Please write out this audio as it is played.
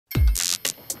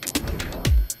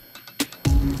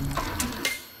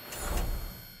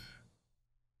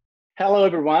Hello,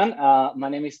 everyone. My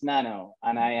name is Nano,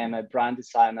 and I am a brand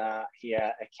designer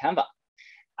here at Canva.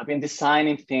 I've been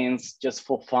designing things just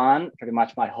for fun pretty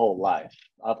much my whole life.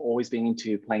 I've always been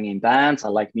into playing in bands. I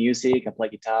like music, I play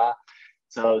guitar.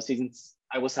 So since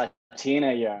I was a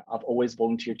teenager, I've always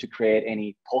volunteered to create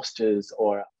any posters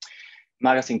or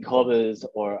magazine covers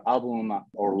or album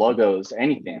or logos,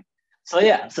 anything. So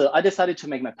I decided to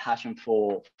make my passion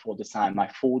for design my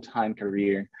full-time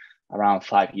career around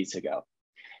 5 years ago.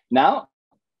 Now,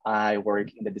 I work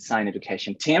in the design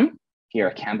education team here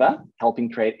at Canva, helping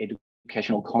create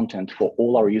educational content for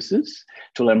all our users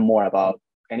to learn more about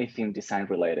anything design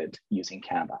related using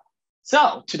Canva.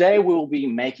 So today we will be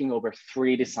making over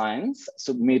 3 designs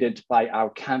submitted by our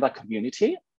Canva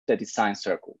community, the Design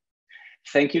Circle.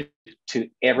 Thank you to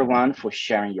everyone for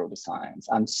sharing your designs.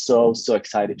 I'm so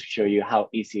excited to show you how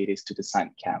easy it is to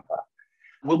design Canva.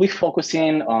 We'll be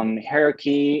focusing on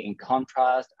hierarchy, in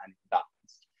contrast, and balance.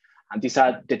 And these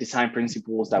are the design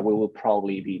principles that we will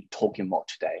probably be talking about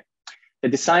today. The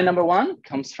design number 1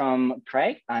 comes from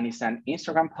Craig, and it's an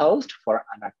Instagram post for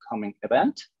an upcoming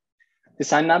event.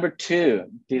 Design number 2,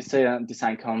 this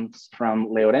design comes from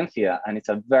Leorencia, and it's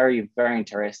a very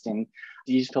interesting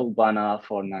digital banner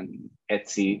for an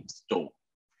Etsy store.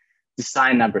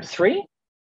 Design number 3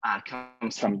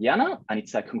 comes from Yana, and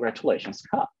it's a congratulations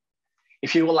card.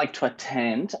 If you would like to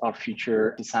attend our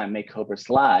future design makeovers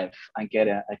live and get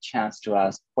a chance to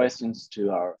ask questions to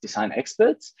our design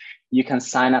experts, you can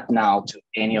sign up now to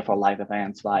any of our live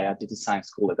events via the Design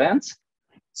School events.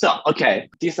 So,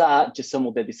 okay, these are just some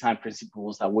of the design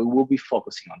principles that we will be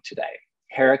focusing on today: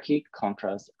 hierarchy,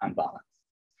 contrast, and balance.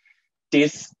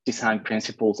 These design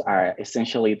principles are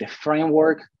essentially the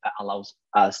framework that allows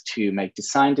us to make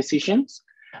design decisions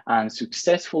and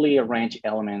successfully arrange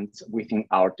elements within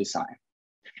our design.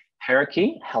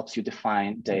 Hierarchy helps you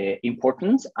define the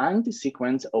importance and the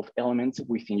sequence of elements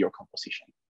within your composition.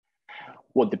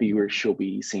 What the viewer should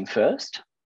be seeing first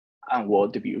and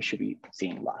what the viewer should be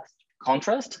seeing last.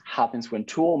 Contrast happens when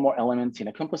 2 or more elements in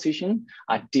a composition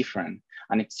are different,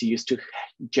 and it's used to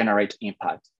generate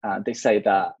impact. They say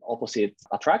that opposites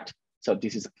attract. So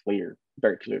this is a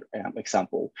very clear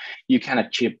example. You can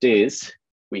achieve this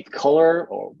with color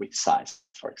or with size,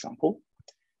 for example.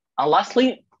 And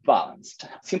lastly, balanced.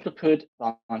 Simply put,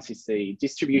 balance is the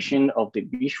distribution of the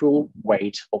visual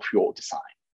weight of your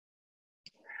design.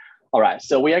 All right,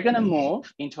 so we are gonna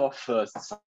move into our first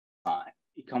design.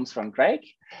 It comes from Greg,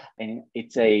 and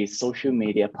it's a social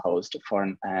media post for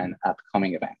an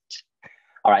upcoming event.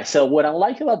 All right, so what I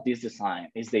like about this design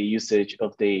is the usage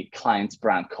of the client's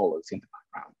brand colors in the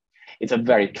background. It's a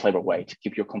very clever way to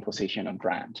keep your composition on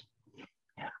brand.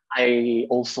 I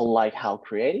also like how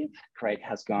creative Craig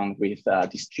has gone with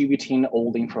distributing all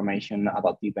the information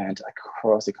about the event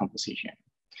across the composition.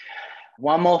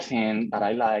 One more thing that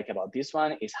I like about this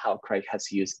one is how Craig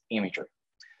has used imagery.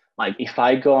 Like if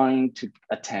I'm going to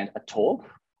attend a talk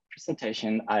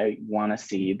presentation, I want to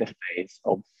see the face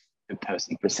of the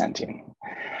person presenting.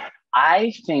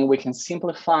 I think we can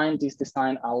simplify this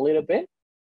design a little bit,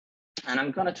 and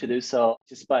I'm going to do so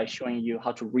just by showing you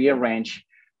how to rearrange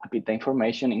a bit the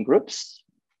information in groups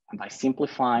and by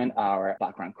simplifying our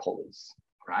background colors,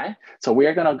 right? So we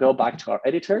are gonna go back to our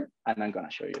editor and I'm gonna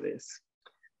show you this.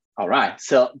 All right,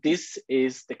 so this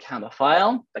is the Canva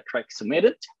file that Craig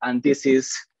submitted, and this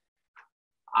is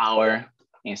our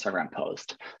Instagram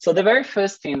post. So the very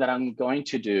first thing that I'm going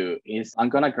to do is I'm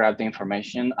gonna grab the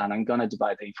information and I'm gonna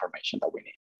divide the information that we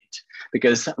need,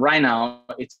 because right now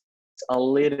it's a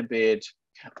little bit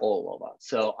all over.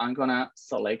 So I'm gonna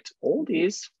select all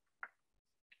these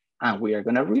and we are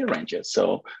gonna rearrange it.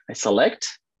 So I select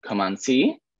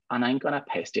Command-C and I'm gonna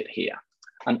paste it here.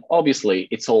 And obviously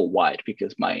it's all white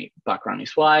because my background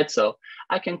is white. So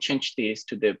I can change this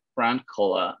to the brand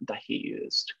color that he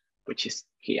used, which is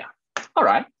here. All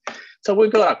right, so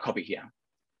we've got our copy here.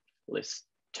 Let's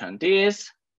turn this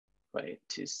way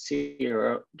to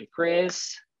 0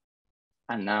 degrees.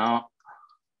 And now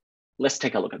let's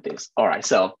take a look at this. All right,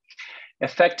 so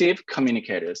effective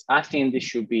communicators. I think this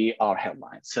should be our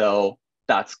headline. So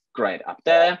that's great up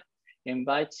there.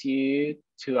 Invites you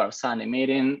to our Sunday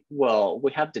meeting. Well,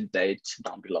 we have the date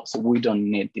down below, so we don't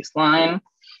need this line.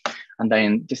 And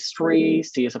then the 3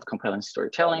 C's of compelling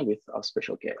storytelling with our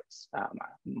special guest,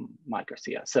 Mike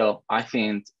Garcia. So I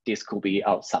think this could be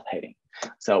our subheading.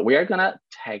 So we are gonna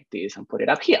take this and put it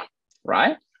up here,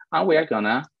 right? And we are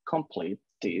gonna complete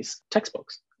this text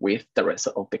box with the rest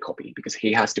of the copy because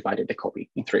he has divided the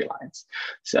copy in 3 lines.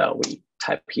 So we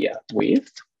type here with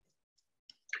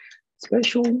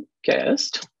special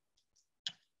guest,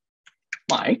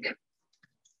 Mike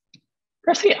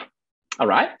Garcia. All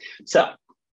right, so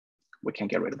We can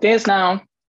get rid of this now.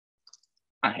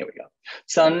 And here we go.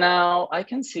 So now I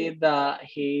can see that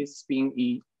he's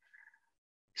being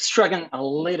struggling a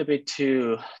little bit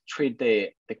to treat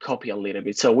the copy a little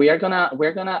bit. So we're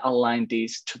gonna align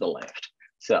this to the left.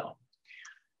 So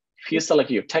if you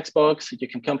select your text box, you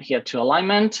can come here to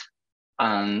alignment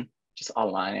and just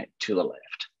align it to the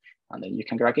left. And then you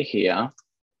can drag it here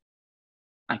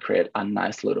and create a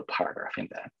nice little paragraph in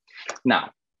there.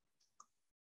 Now,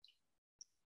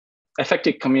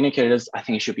 effective communicators, I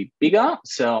think it should be bigger.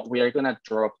 So we are gonna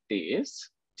drop this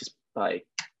just by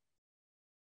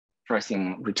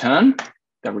pressing return,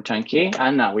 the return key.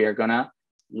 And now we are gonna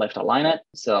left align it.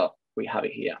 So we have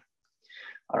it here.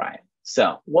 All right,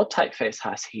 so what typeface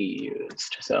has he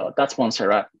used? So that's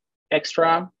Montserrat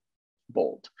Extra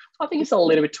bold. I think it's a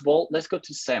little bit too bold. Let's go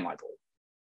to semi-bold.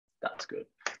 That's good.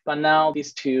 But now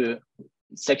these two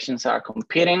sections are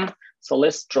competing. So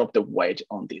let's drop the weight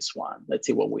on this one. Let's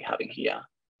see what we have in here.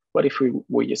 What if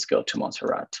we just go to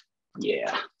Montserrat?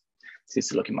 Yeah, this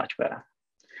is looking much better.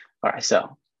 All right,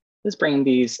 so let's bring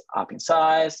these up in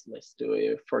size. Let's do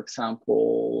it, for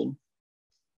example,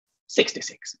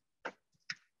 66.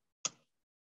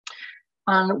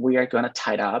 And we are gonna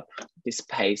tidy up the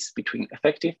space between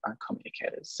effective and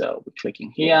communicators. So we're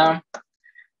clicking here,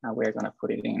 and we're gonna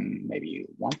put it in maybe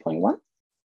 1.1.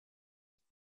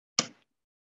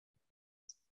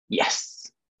 Yes,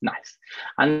 nice.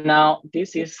 And now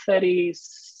this is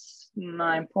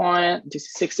 39 point, this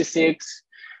is 66.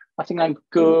 I think I'm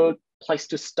good place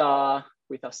to start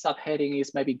with a subheading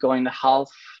is maybe going half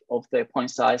of the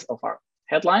point size of our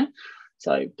headline.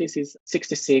 So this is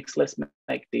 66, let's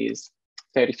make this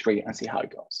 33 and see how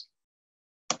it goes.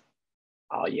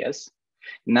 Oh, yes.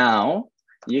 Now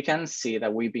you can see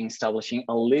that we've been establishing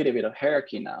a little bit of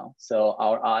hierarchy now. So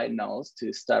our eye knows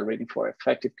to start reading for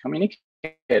effective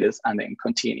communicators and then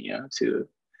continue to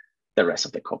the rest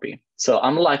of the copy. So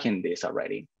I'm liking this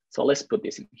already. So let's put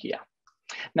this in here.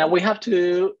 Now we have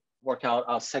to work out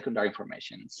our secondary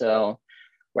information. So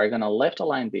we're gonna left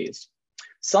align this.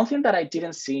 Something that I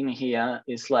didn't see in here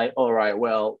is like, all right,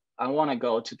 well, I wanna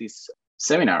go to this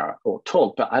seminar or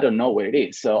talk, but I don't know where it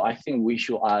is. So I think we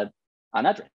should add an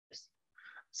address.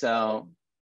 So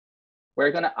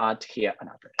we're gonna add here an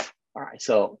address. All right,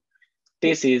 so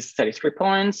this is 33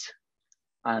 points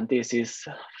and this is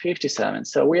 57.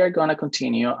 So we are gonna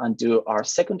continue and do our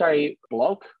secondary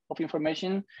block of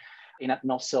information in a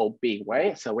not so big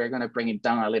way. So we're gonna bring it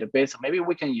down a little bit. So maybe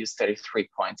we can use 33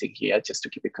 points in here just to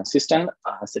keep it consistent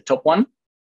as the top one.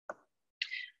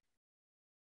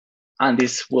 And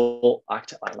this will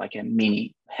act like a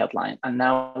mini headline. And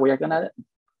now we are gonna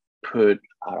put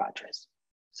our address.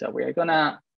 So we are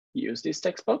gonna use this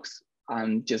text box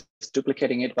and just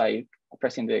duplicating it by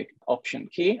pressing the Option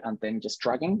key and then just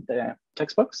dragging the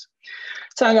text box.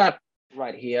 So I'm gonna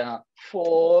write here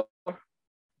for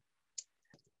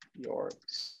your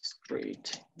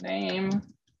street name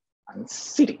and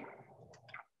city.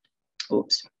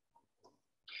 Oops.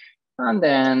 And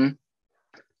then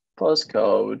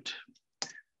postcode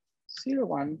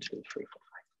 012345.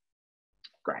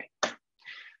 Great.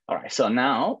 All right, so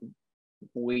now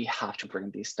we have to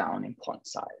bring this down in point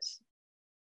size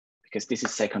because this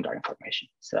is secondary information.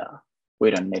 So we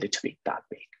don't need it to be that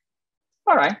big.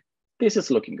 All right, this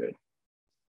is looking good.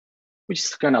 We're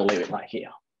just gonna leave it right here.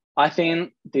 I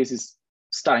think this is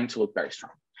starting to look very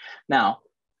strong. Now,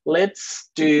 let's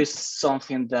do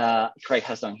something that Craig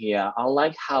has done here. I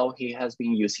like how he has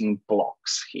been using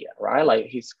blocks here, right? Like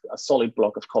he's a solid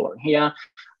block of color here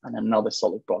and another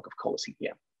solid block of colors in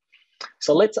here.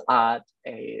 So let's add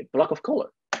a block of color.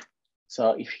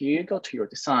 So if you go to your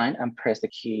design and press the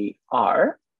key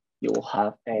R, you will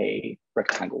have a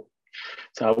rectangle.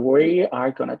 So we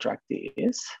are gonna drag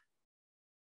this,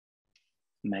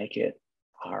 make it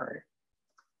our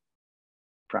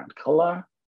brand color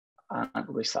and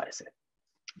resize it.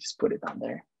 Just put it down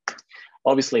there.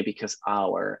 Obviously, because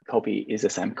our copy is the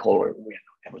same color, we're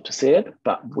not able to see it,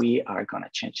 but we are gonna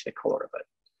change the color of it.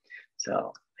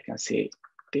 So I can see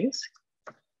this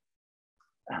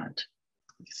and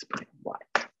just put it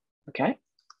white, okay?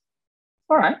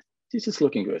 All right, this is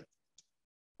looking good.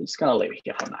 I'm just gonna leave it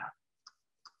here for now.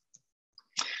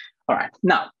 All right,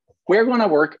 now we're gonna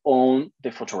work on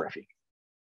the photography.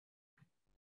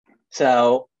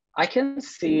 So I can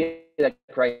see that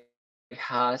Greg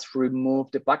has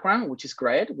removed the background, which is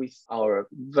great with our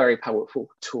very powerful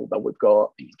tool that we've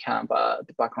got in Canva,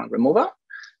 the background remover.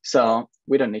 So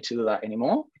we don't need to do that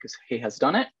anymore because he has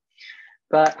done it.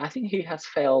 But I think he has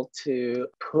failed to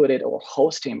put it or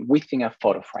host him within a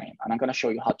photo frame. And I'm gonna show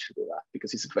you how to do that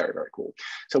because it's very, very cool.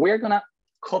 So we are gonna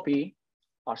copy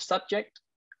our subject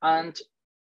and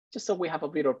just so we have a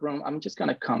bit of room, I'm just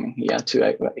gonna come in here to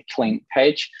a clean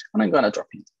page and I'm gonna drop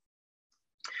in.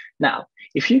 Now,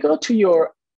 if you go to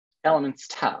your Elements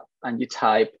tab and you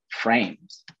type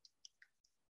frames,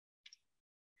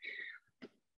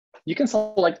 you can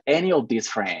select any of these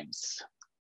frames.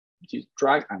 You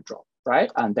drag and drop, right?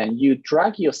 And then you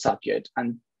drag your subject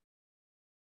and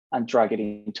drag it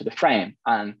into the frame,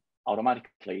 and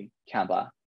automatically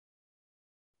Canva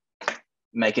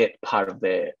make it part of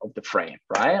the frame,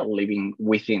 right? Living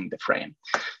within the frame.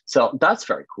 So that's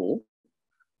very cool.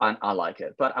 And I like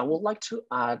it, but I would like to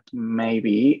add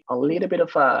maybe a little bit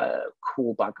of a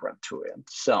cool background to it.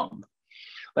 So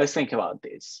let's think about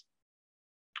this.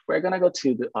 We're gonna go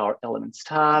to our Elements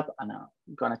tab and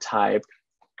I'm gonna type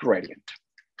gradient.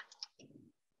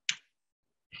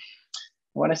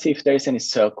 I wanna see if there's any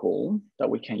circle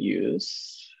that we can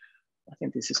use. I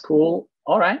think this is cool.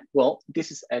 All right, well,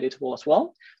 this is editable as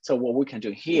well. So what we can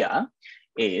do here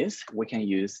is we can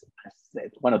use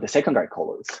one of the secondary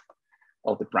colors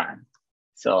of the brand.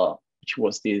 So which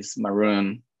was this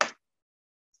maroon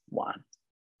one.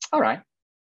 All right.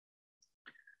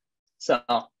 So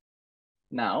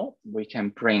now we can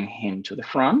bring him to the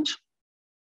front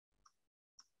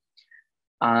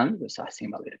and resize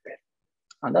him a little bit.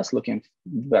 And that's looking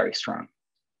very strong.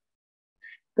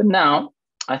 But now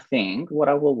I think what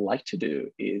I would like to do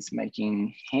is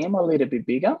making him a little bit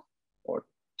bigger or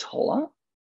taller,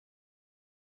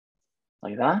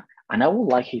 like that. And I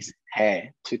would like his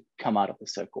hair to come out of the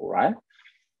circle, right?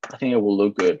 I think it will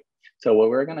look good. So what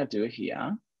we're gonna do here,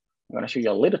 I'm gonna show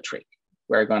you a little trick.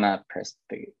 We're gonna press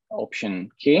the Option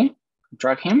key,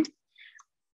 drag him,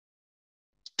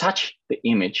 touch the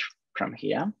image from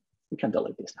here. We can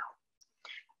delete this now.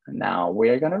 And now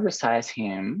we're gonna resize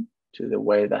him to the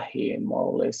way that he more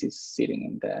or less is sitting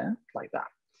in there, like that.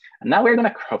 And now we're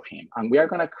gonna crop him, and we are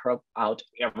gonna crop out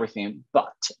everything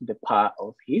but the part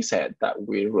of his head that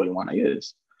we really wanna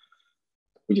use.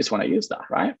 We just wanna use that,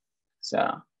 right? So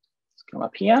let's come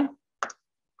up here,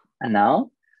 and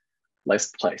now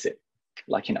let's place it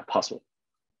like in a puzzle.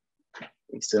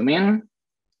 We zoom in,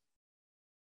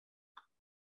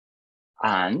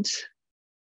 and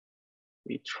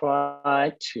we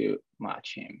try to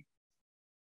match him.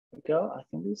 There we go, I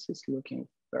think this is looking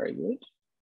very good.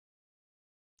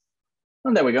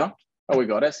 And there we go. Oh, we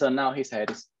got it. So now his head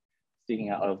is sticking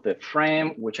out of the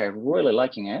frame, which I'm really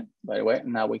liking it, by the way.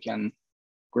 Now we can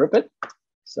group it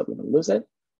so we don't lose it.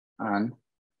 And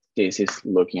this is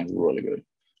looking really good.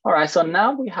 All right, so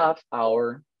now we have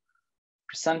our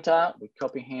presenter. We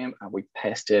copy him and we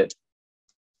paste it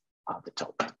at the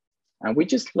top. And we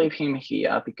just leave him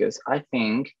here because I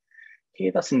think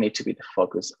he doesn't need to be the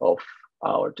focus of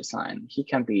our design. He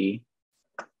can be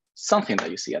something that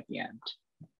you see at the end.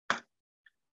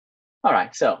 All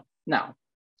right, so now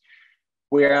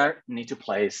we need to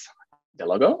place the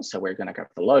logo. So we're gonna grab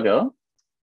the logo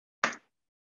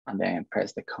and then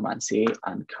press the Command C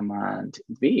and Command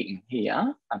V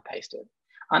here and paste it.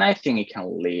 And I think it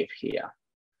can live here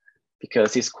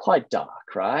because it's quite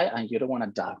dark, right? And you don't want a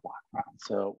dark background.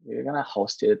 So we're gonna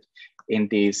host it in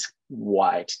this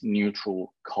white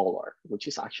neutral color, which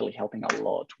is actually helping a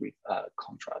lot with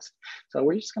contrast. So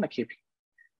we're just gonna keep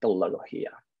the logo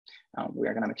here. We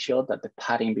are gonna make sure that the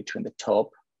padding between the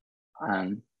top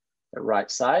and the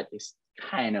right side is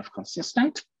kind of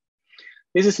consistent.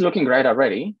 This is looking great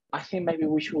already. I think maybe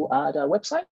we should add a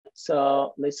website.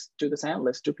 So let's do the same.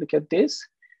 Let's duplicate this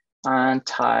and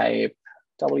type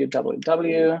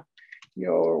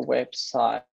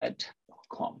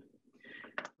www.yourwebsite.com.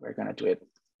 We're gonna do it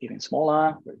even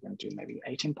smaller. We're gonna do maybe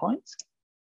 18 points.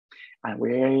 And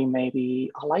we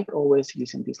maybe, I like always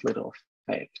using this little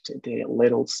effect, the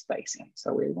little spacing.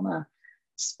 So we're gonna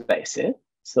space it.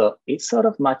 So it sort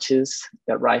of matches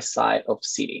the right side of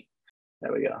city.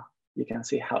 There we go. You can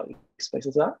see how it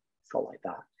spaces up, so like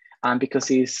that. And because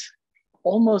it's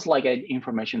almost like an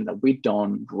information that we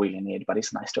don't really need, but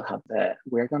it's nice to have there.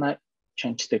 We're gonna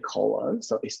change the color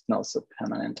so it's not so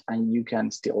permanent and you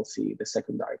can still see the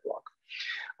secondary block.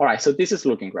 All right, so this is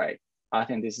looking great. I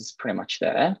think this is pretty much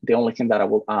there. The only thing that I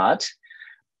will add,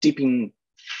 dipping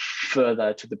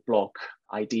further to the block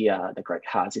idea that Greg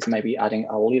has, is maybe adding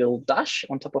a little dash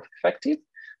on top of effective.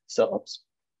 So oops,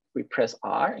 we press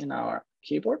R in our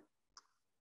keyboard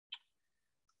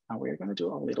and we're gonna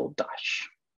do a little dash.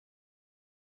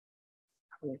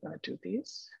 We're gonna do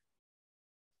this.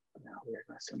 Now we're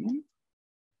gonna zoom in.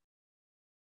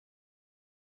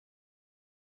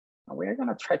 And we're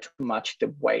gonna try to match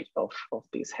the weight of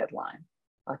this headline.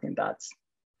 I think that's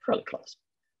fairly close.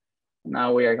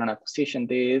 Now we are gonna position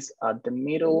this at the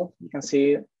middle. You can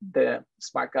see the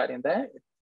smart guide in there. It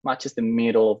matches the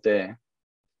middle of the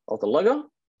of the logo.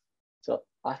 So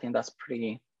I think that's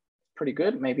pretty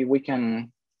good. Maybe we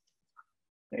can,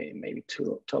 maybe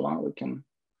too long, we can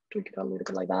tweak it a little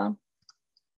bit like that.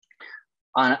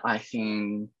 And I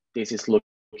think this is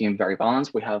looking very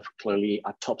balanced. We have clearly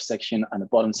a top section and a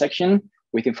bottom section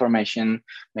with information.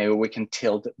 Maybe we can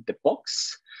tilt the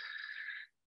box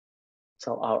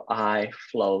so our eye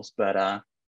flows better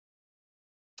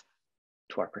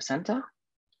to our presenter.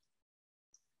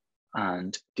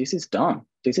 And this is done.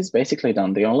 This is basically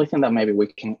done. The only thing that maybe we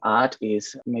can add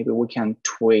is maybe we can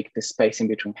tweak the spacing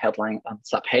between headline and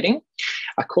subheading.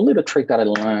 A cool little trick that I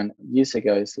learned years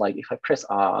ago is like, if I press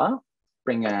R,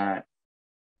 bring a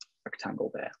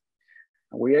rectangle there.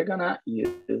 We are gonna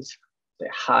use the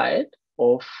height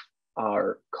of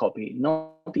our copy,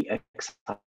 not the X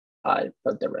height,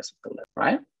 but the rest of the left,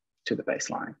 right? To the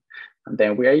baseline. And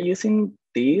then we are using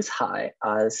this height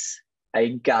as a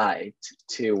guide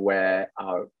to where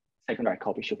our secondary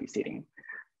copy should be sitting.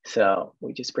 So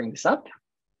we just bring this up.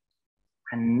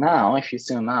 And now if you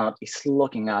zoom out, it's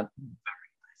looking at very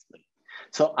nicely.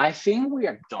 So I think we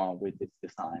are done with this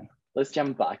design. Let's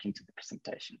jump back into the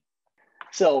presentation.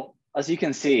 So as you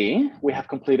can see, we have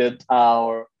completed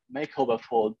our makeover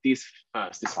for this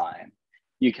first design.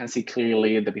 You can see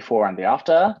clearly the before and the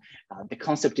after. The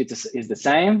concept is the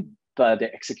same, but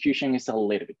the execution is a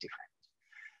little bit different.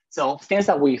 So things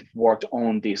that we've worked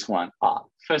on this one are,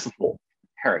 first of all,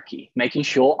 hierarchy, making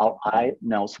sure our eye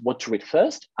knows what to read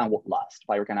first and what last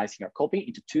by organizing our copy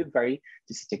into two very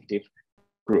distinctive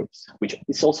groups, which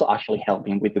is also actually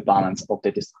helping with the balance of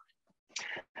the design.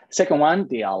 Second one,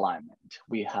 the alignment.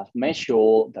 We have made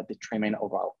sure that the trimming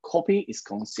of our copy is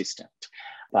consistent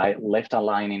by left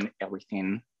aligning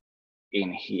everything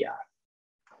in here,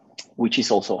 which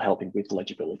is also helping with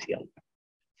legibility.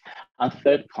 And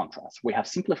third, contrast. We have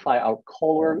simplified our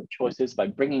color choices by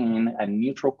bringing in a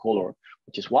neutral color,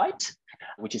 which is white,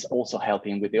 which is also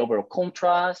helping with the overall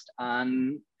contrast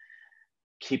and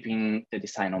keeping the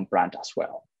design on brand as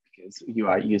well, because you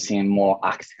are using more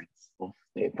accents of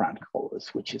the brand colors,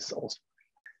 which is also.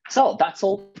 So that's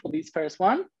all for this first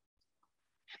one.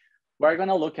 We're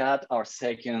gonna look at our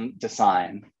second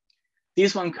design.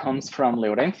 This one comes from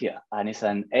Laurentia, and it's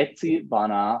an Etsy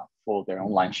banner for their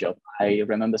online shop. I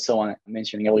remember someone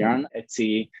mentioning earlier on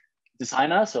Etsy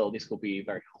designer, so this will be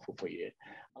very helpful for you.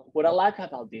 What I like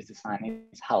about this design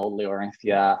is how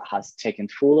Laurentia has taken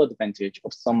full advantage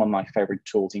of some of my favorite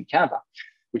tools in Canva,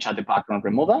 which are the background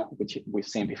remover, which we've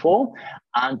seen before,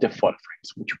 and the photo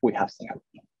frames, which we have seen.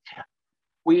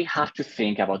 We have to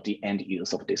think about the end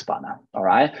use of this banner, all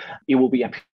right? It will be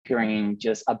appearing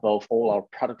just above all our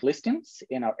product listings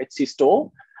in our Etsy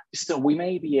store. So we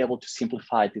may be able to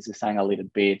simplify this design a little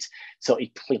bit so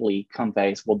it clearly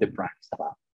conveys what the brand is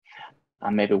about.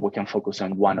 And maybe we can focus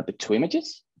on one of the two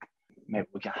images. Maybe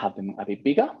we can have them a bit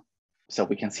bigger so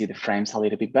we can see the frames a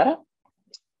little bit better.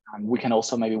 And we can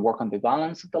also maybe work on the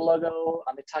balance of the logo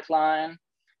and the tagline,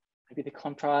 maybe the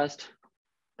contrast.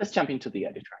 Let's jump into the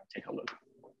editor and take a look.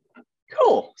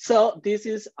 Cool, so this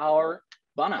is our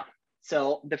banner.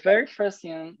 So the very first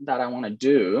thing that I wanna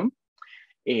do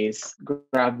is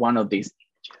grab one of these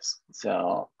images.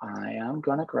 So I am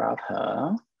gonna grab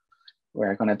her.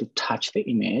 We're gonna detach the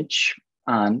image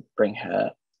and bring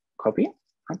her copy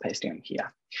and paste it in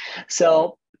here.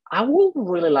 So I would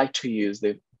really like to use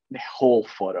the whole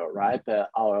photo, right? But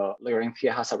our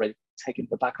Laurentia has already taken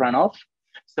the background off.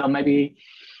 So maybe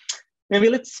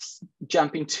let's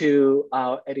jump into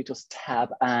our editors tab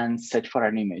and search for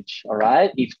an image, all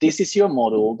right? If this is your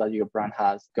model that your brand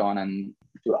has gone and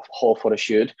do a whole photo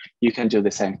shoot, you can do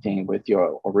the same thing with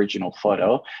your original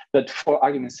photo. But for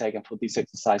argument's sake and for this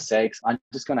exercise sake, I'm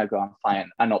just gonna go and find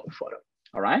another photo,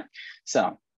 all right?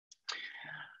 So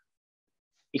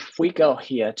if we go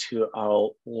here to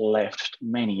our left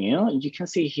menu, you can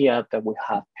see here that we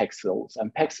have pixels,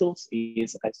 and pixels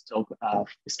is a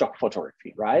stock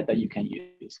photography, right? That you can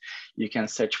use. You can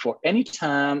search for any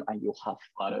term and you'll have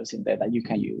photos in there that you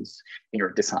can use in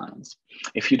your designs.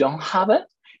 If you don't have it,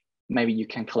 maybe you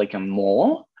can click on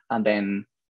more and then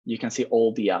you can see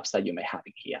all the apps that you may have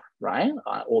in here, right?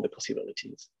 All the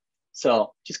possibilities.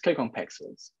 So just click on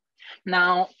pixels.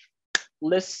 Now,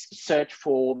 let's search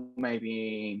for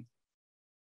maybe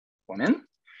women,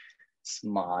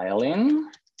 smiling,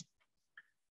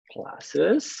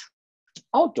 classes,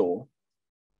 outdoor.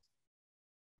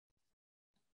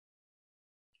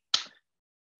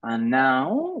 And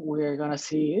now we're gonna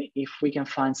see if we can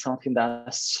find something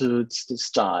that suits the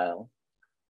style.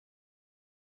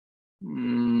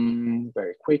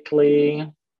 Very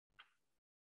quickly.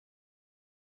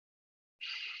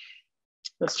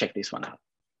 Let's check this one out.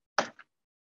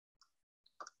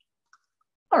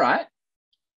 All right.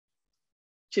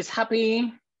 She's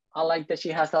happy. I like that she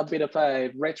has a bit of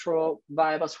a retro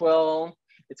vibe as well.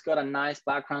 It's got a nice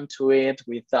background to it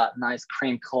with that nice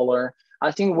cream color.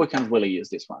 I think we can really use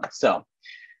this one. So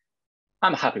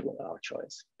I'm happy with our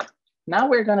choice. Now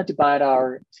we're gonna divide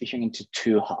our session into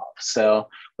two halves. So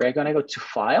we're gonna go to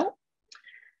File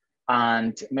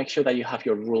and make sure that you have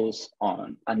your rules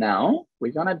on. And now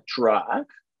we're gonna drag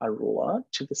a ruler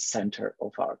to the center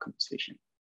of our composition.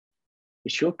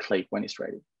 It should click when it's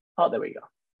ready. Oh, there we go.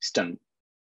 It's done.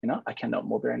 You know, I cannot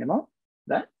move it anymore.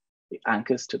 That it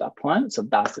anchors to that point. So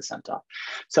that's the center.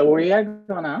 So we are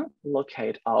gonna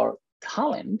locate our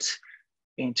talent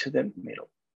into the middle,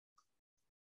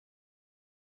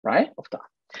 right, of that.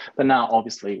 But now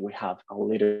obviously we have a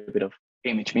little bit of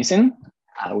image missing,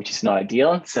 which is not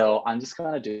ideal. So I'm just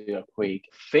gonna do a quick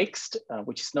fixed,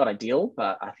 which is not ideal,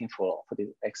 but I think for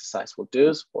the exercise we'll do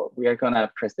is we are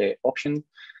gonna press the Option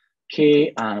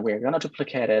key and we're gonna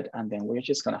duplicate it, and then we're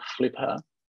just gonna flip her.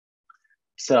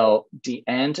 So the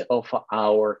end of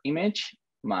our image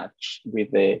match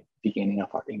with the beginning of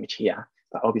our image here.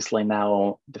 But obviously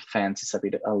now the fence is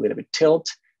a little bit tilt.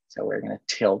 So we're gonna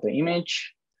tilt the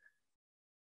image.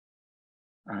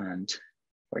 And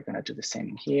we're gonna do the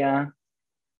same here.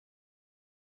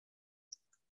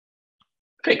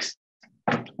 Fixed,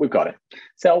 we've got it.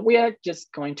 So we are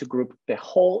just going to group the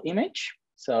whole image.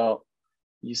 So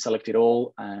you select it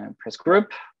all and press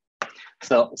group.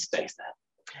 So it stays there.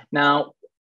 Now,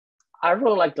 I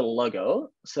really like the logo.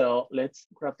 So let's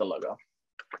grab the logo.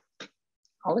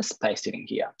 I'll just paste it in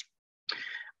here.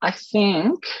 I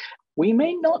think we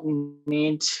may not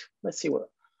need, let's see what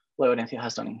Leonardo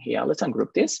has done in here. Let's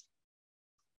ungroup this.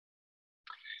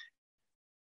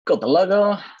 Got the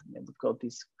logo, and then we've got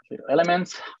these little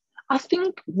elements. I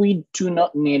think we do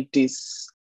not need these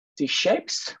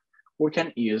shapes. We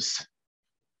can use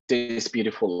this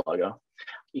beautiful logo.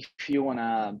 If you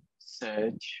wanna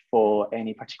search for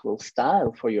any particular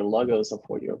style for your logos or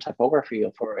for your typography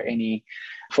or for any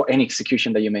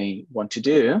execution that you may want to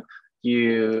do,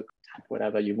 you type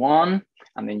whatever you want,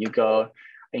 and then you go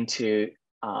into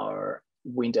our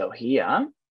window here.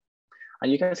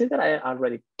 And you can see that I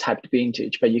already typed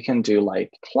vintage, but you can do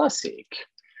like classic,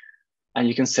 and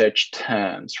you can search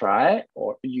terms, right?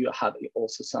 Or you have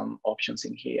also some options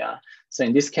in here. So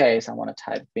in this case, I want to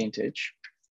type vintage.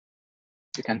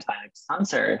 You can type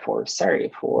sans serif or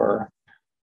serif or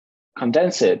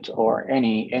condensed or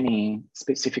any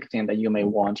specific thing that you may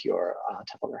want your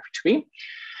typography to be.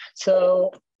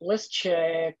 So let's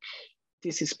check.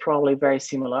 This is probably very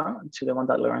similar to the one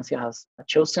that Laurencia has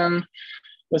chosen.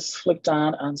 Let's flick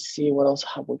down and see what else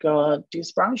have we got.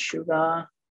 This brown sugar.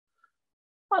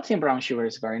 I think brown sugar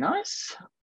is very nice.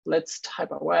 Let's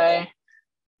type away.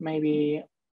 Maybe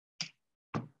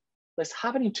let's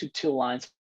have it into 2 lines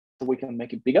so we can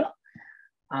make it bigger.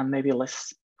 And maybe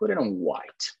let's put it on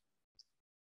white.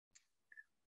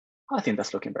 I think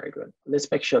that's looking very good. Let's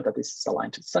make sure that this is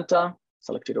aligned to the center.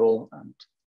 Select it all and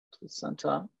to the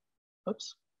center.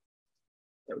 Oops,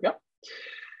 there we go.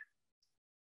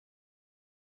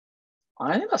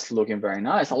 I think that's looking very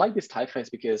nice. I like this typeface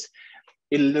because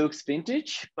it looks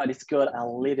vintage, but it's got a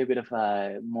little bit of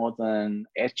a modern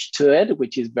edge to it,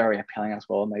 which is very appealing as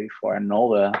well, maybe for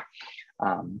another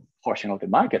portion of the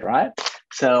market, right?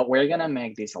 So we're gonna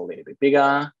make this a little bit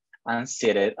bigger and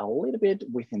set it a little bit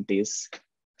within this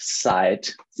side,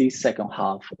 this second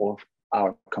half of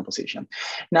our composition.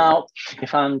 Now,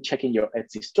 if I'm checking your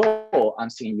Etsy store, I'm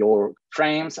seeing your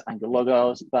frames and your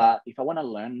logos, but if I want to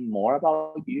learn more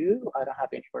about you, I don't have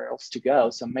anywhere else to go.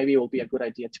 So maybe it will be a good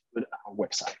idea to put our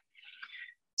website.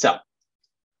 So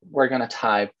we're going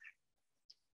to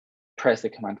press the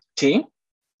Command T,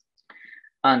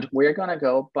 and we're going to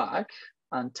go back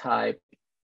and type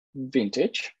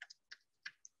vintage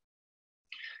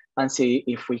and see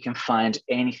if we can find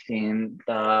anything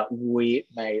that we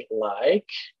may like.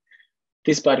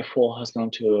 This by default has gone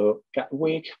to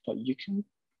Gatwick, but you can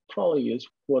probably use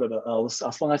whatever else,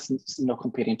 as long as it's not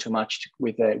competing too much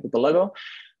with the logo. I'm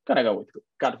gonna go with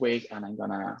Gatwick, and I'm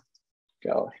gonna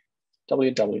go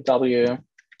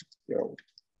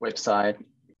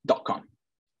www.yourwebsite.com.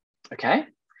 Okay,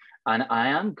 and I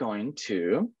am going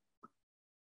to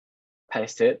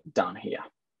paste it down here.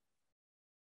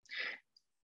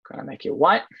 Gonna make it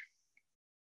white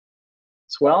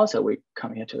as well. So we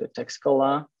come here to the text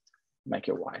color, make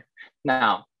it white.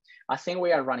 Now, I think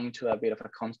we are running into a bit of a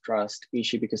contrast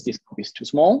issue because this is too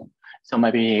small. So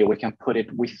maybe we can put it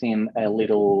within a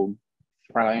little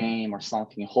frame or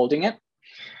something holding it.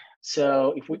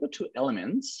 So if we go to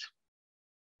elements,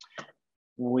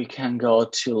 we can go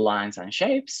to lines and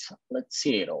shapes. Let's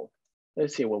see it all.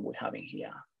 Let's see what we have in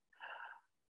here.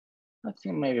 I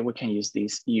think maybe we can use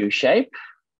this U shape.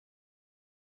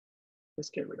 Let's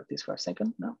get rid of this for a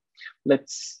second. No,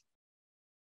 let's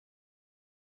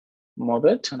move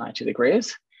it to 90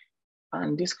 degrees.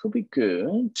 And this could be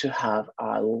good to have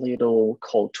a little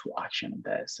call to action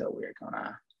there. So we're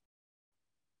gonna,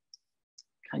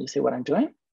 can you see what I'm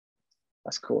doing?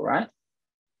 That's cool, right?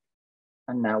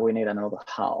 And now we need another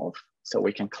half so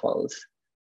we can close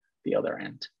the other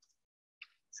end.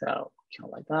 So kind of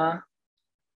like that,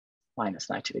 minus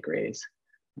 90 degrees.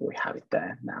 We have it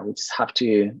there. Now we just have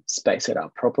to space it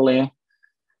out properly.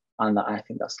 And I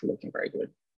think that's looking very good.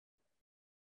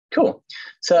 Cool.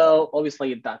 So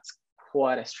obviously that's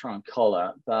quite a strong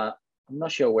color, but I'm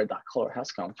not sure where that color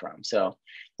has come from. So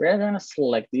we're going to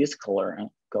select this color and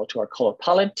go to our color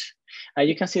palette.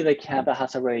 You can see that Canva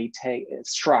has already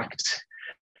extracted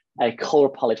a color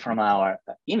palette from our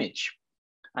image.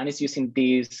 And it's using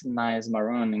this nice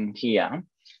maroon in here.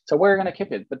 So we're going to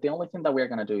keep it. But the only thing that we're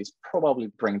going to do is probably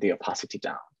bring the opacity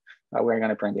down. We're going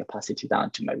to bring the opacity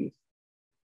down to maybe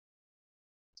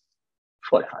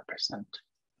 45%.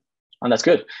 And that's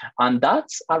good. And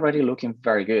that's already looking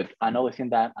very good. Another thing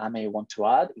that I may want to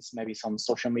add is maybe some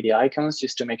social media icons,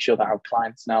 just to make sure that our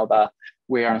clients know that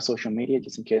we are on social media,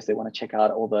 just in case they want to check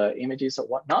out all the images or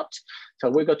whatnot.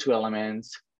 So we go to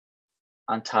elements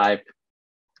and type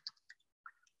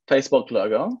Facebook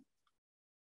logo.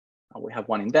 And we have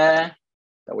one in there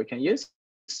that we can use.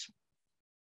 Just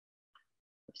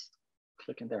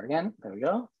click in there again. There we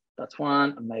go. That's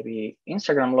one. And maybe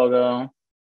Instagram logo.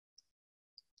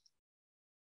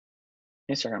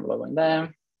 Instagram logo in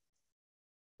there.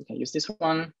 We can use this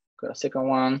one, got a second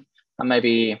one, and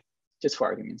maybe, just for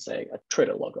argument's sake, a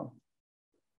Twitter logo.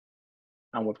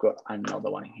 And we've got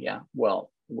another one in here.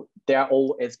 Well, they are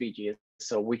all SVGs,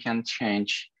 so we can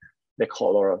change the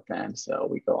color of them. So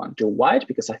we go and do white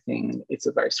because I think it's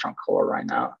a very strong color right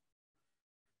now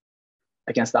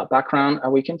against that background,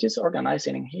 and we can just organize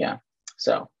it in here.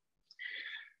 So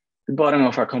the bottom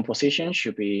of our composition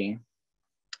should be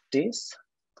this.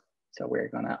 So we're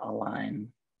gonna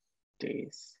align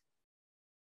this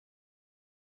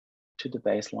to the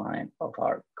baseline of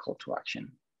our call to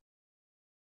action.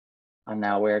 And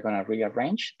now we're gonna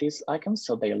rearrange these icons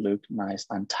so they look nice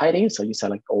and tidy. So you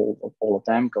select all of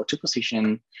them, go to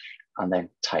position, and then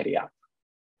tidy up.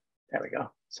 There we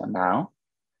go. So now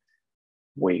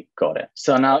we got it.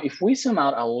 So now if we zoom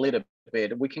out a little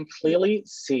bit, we can clearly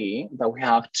see that we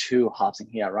have two hubs in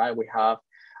here, right? We have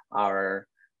our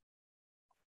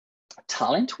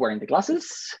talent wearing the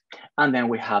glasses, and then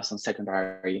we have some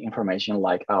secondary information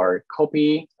like our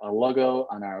copy, our logo,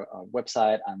 and our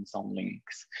website, and some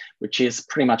links, which is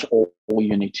pretty much all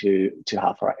you need to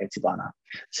have for our Etsy banner.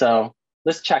 So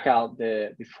let's check out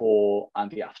the before and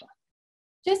the after.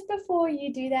 Just before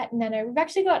you do that, Nano, we've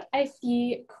actually got a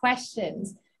few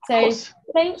questions. So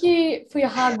thank you for your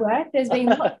hard work. There's been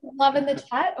lots of love in the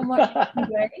chat on what you're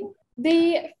doing.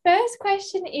 The first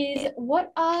question is,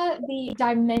 what are the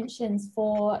dimensions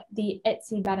for the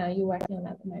Etsy banner you're working on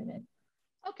at the moment?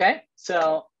 Okay,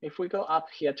 so if we go up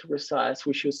here to resize,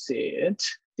 we should see it.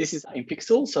 This is in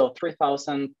pixels, so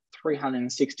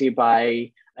 3,360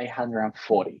 by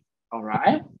 840, all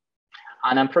right?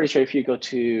 And I'm pretty sure if you go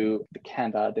to the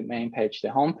Canva, the main page,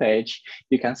 the home page,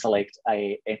 you can select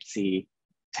a Etsy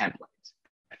template.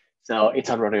 So it's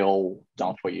already all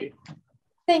done for you.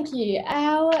 Thank you.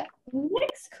 Our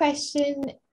next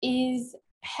question is,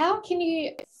 how can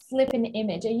you flip an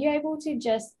image? Are you able to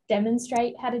just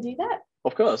demonstrate how to do that?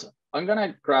 Of course. I'm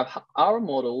gonna grab our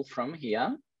model from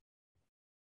here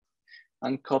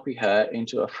and copy her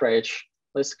into a fresh,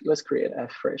 let's create a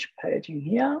fresh page in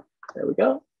here. There we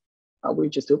go. We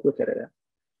just duplicated it.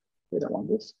 We don't want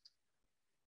this.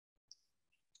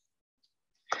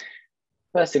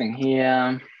 Paste it in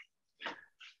here.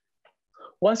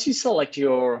 Once you select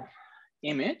your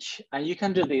image, and you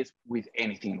can do this with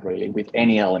anything really, with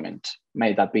any element,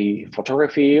 may that be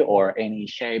photography or any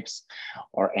shapes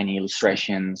or any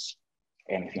illustrations,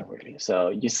 anything really. So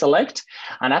you select,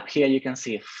 and up here you can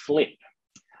see flip.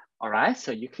 All right,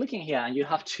 so you click in here and you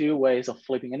have two ways of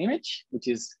flipping an image, which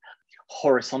is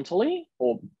horizontally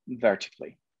or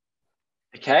vertically.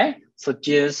 Okay, so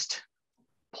just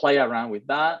play around with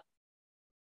that.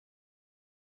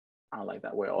 I like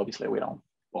that way. Obviously, we don't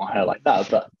want her like that,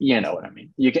 but you know what I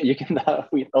mean. You can do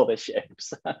that with other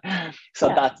shapes. So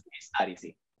yeah. That's that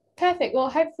easy. Perfect. Well,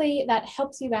 hopefully that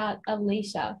helps you out,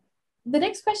 Alicia. The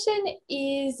next question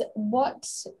is, what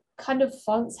kind of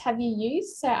fonts have you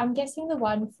used? So I'm guessing the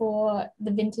one for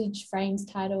the vintage frames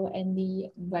title and the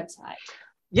website.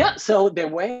 Yeah, so the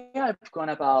way I've gone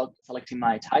about selecting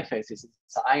my typefaces is,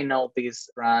 so I know this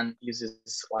brand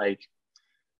uses like,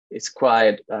 it's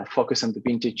quite focused on the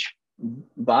vintage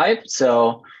vibe.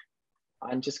 So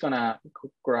I'm just gonna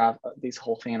grab this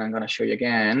whole thing and I'm gonna show you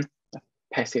again,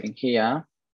 paste it in here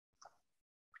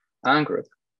and group.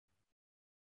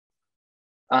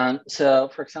 And so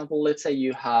for example, let's say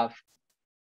you have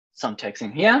some text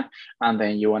in here and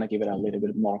then you wanna give it a little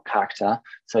bit more character.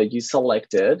 So you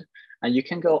select it and you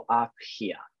can go up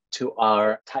here to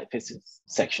our typefaces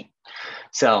section.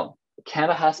 So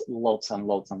Canva has loads and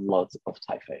loads and loads of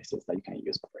typefaces that you can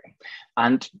use for free.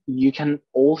 And you can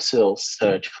also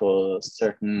search for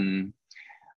certain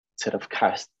set of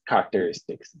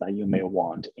characteristics that you may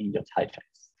want in your typeface.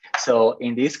 So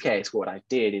in this case, what I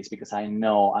did is, because I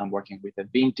know I'm working with a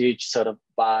vintage sort of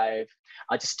vibe,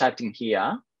 I just typed in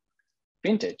here,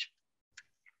 vintage.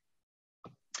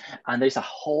 And there's a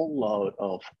whole load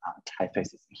of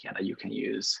typefaces in here that you can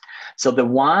use. So the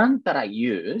one that I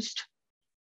used,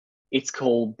 it's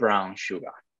called Brown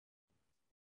Sugar.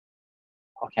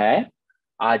 Okay,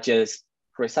 I just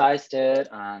resized it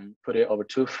and put it over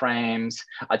 2 frames.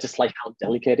 I just like how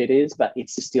delicate it is, but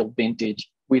it's still vintage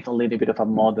with a little bit of a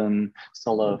modern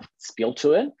sort of feel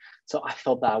to it. So I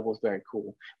thought that was very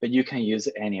cool, but you can use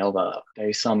any other.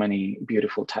 There's so many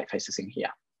beautiful typefaces in here.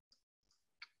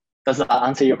 Does that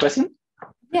answer your question?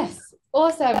 Yes,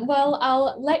 awesome. Well,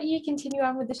 I'll let you continue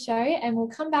on with the show and we'll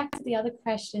come back to the other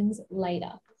questions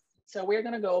later. So we're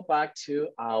gonna go back to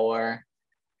our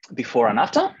before and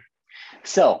after.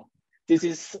 So this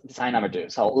is design number 2.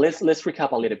 So let's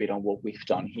recap a little bit on what we've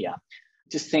done here.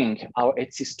 Just think, our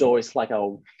Etsy store is like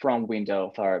a front window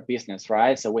of our business,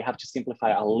 right? So we have to simplify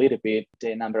a little bit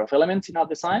the number of elements in our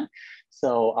design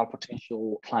so our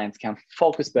potential clients can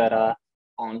focus better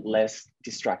on less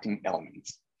distracting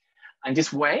elements. And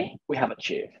this way we have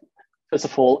achieved, first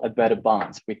of all, a better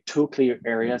balance with 2 clear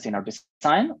areas in our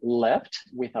design, left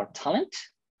with our talent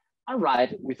and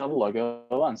right with our logo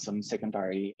and some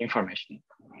secondary information.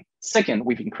 Second,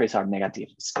 we've increased our negative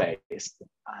space.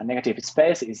 Negative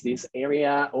space is this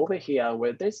area over here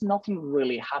where there's nothing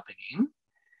really happening.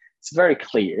 It's very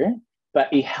clear,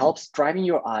 but it helps driving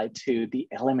your eye to the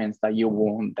elements that you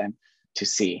want them to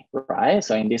see, right?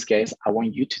 So in this case, I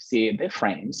want you to see the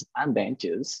frames and then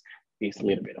just this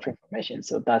little bit of information.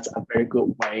 So that's a very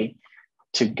good way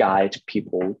to guide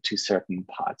people to certain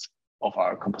parts of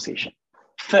our composition.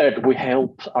 Third, we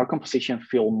help our composition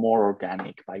feel more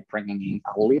organic by bringing in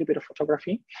a little bit of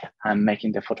photography and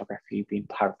making the photography being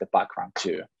part of the background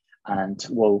too. And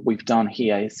what we've done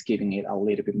here is giving it a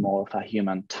little bit more of a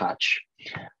human touch,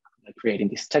 by creating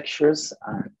these textures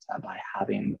and by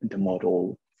having the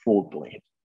model full bleed.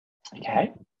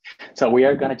 Okay, so we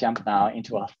are going to jump now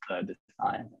into our third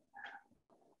design.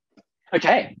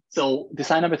 Okay, so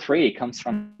design number 3 comes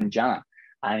from Jana,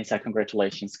 and it's a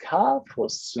congratulations card for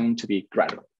soon-to-be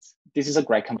graduates. This is a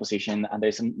great composition, and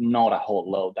there's not a whole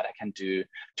lot that I can do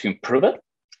to improve it.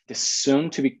 The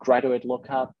soon-to-be graduate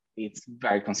lookup, it's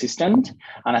very consistent.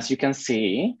 And as you can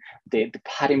see, the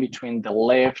pattern between the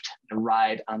left, the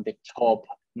right, and the top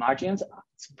margins,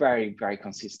 it's very, very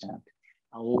consistent.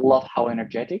 I love how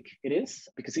energetic it is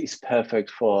because it's perfect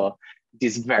for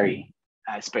this very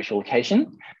special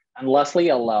occasion. And lastly,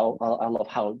 I love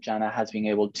how Jana has been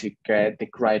able to get the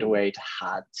graduate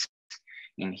hat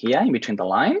in here in between the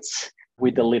lines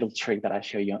with the little trick that I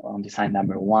show you on design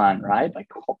number 1, right? By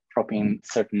cropping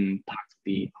certain parts of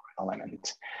the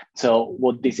element. So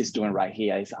what this is doing right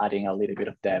here is adding a little bit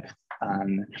of depth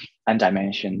and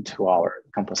dimension to our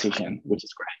composition, which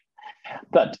is great.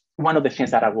 But one of the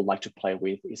things that I would like to play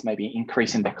with is maybe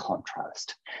increasing the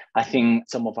contrast. I think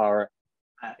some of our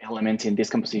elements in this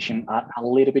composition are a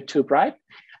little bit too bright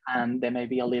and there may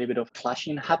be a little bit of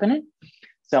clashing happening.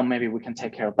 So maybe we can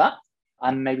take care of that.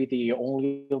 And maybe the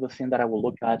only other thing that I will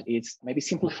look at is maybe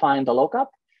simplifying the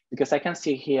lookup, because I can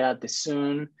see here the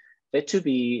soon, the to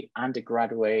be, and the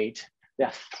graduate. There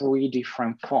are 3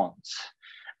 different fonts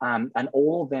and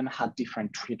all of them have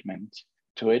different treatment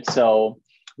to it. So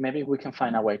maybe we can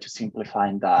find a way to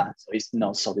simplify that so it's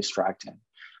not so distracting.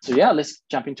 So yeah, let's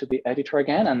jump into the editor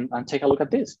again and take a look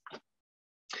at this.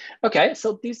 Okay,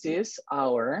 so this is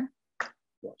our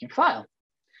working file.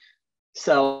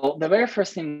 So the very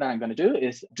first thing that I'm going to do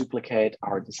is duplicate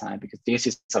our design, because this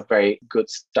is a very good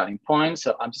starting point.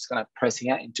 So I'm just going to press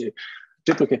here into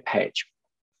duplicate page.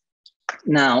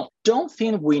 Now, don't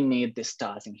think we need the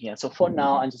stars in here. So for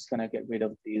now, I'm just going to get rid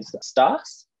of these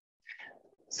stars,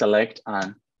 select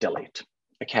and delete.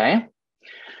 Okay.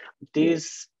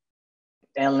 These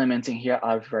elements in here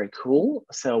are very cool.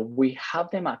 So we have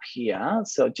them up here.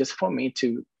 So just for me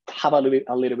to have a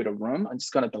little bit of room. I'm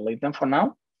just going to delete them for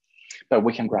now, but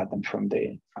we can grab them from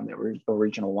the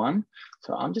original one.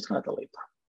 So I'm just going to delete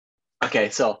them. Okay,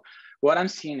 so what I'm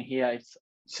seeing here is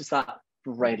just that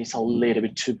red is a little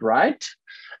bit too bright.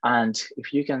 And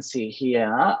if you can see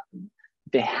here,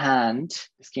 the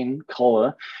skin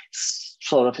color is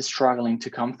sort of struggling to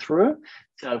come through.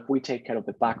 So if we take care of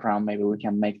the background, maybe we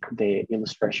can make the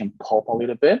illustration pop a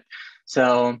little bit.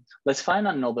 So let's find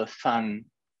another fun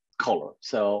color.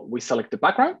 So we select the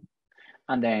background,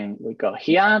 and then we go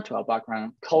here to our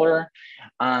background color,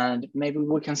 and maybe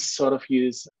we can sort of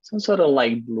use some sort of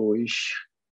like bluish.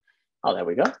 Oh, there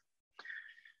we go.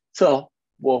 So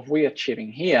what we're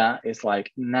achieving here is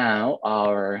like now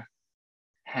our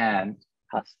hand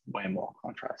has way more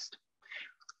contrast.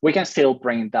 We can still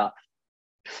bring that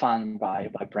fun by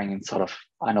bringing sort of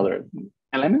another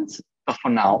elements, but for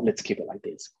now, let's keep it like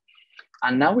this.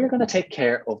 And now we're gonna take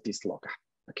care of this logo,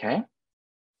 okay?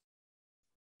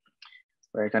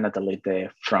 We're gonna delete the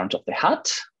front of the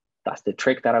hat. That's the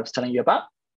trick that I was telling you about.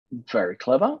 Very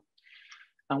clever.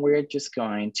 And we're just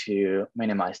going to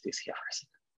minimize this here for a second.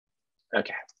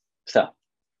 Okay, so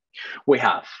we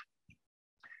have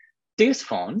this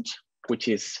font, which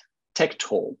is Tech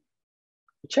Tool,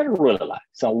 which I really like.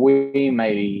 So we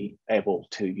may be able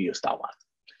to use that one.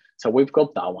 So we've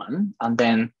got that one. And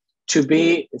then to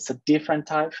be, it's a different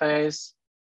typeface.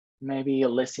 Maybe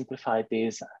let's simplify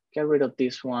this, get rid of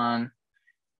this one.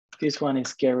 This one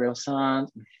is Arial Sound.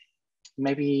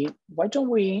 Maybe, why don't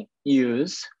we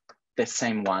use the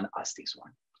same one as this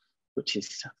one, which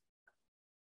is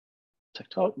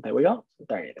TikTok. There we go.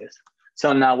 There it is.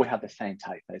 So now we have the same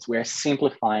typeface. We are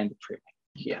simplifying the treatment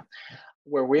here.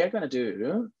 What we are going to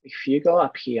do, if you go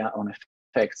up here on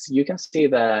effects, you can see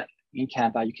that in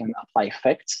Canva, you can apply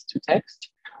effects to text.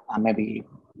 Maybe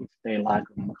if they lack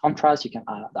contrast, you can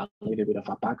add a little bit of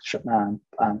a backdrop and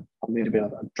a little bit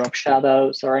of a drop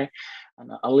shadow, sorry.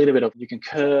 And a little bit of, you can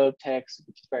curve text,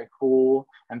 which is very cool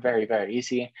and very, very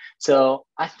easy. So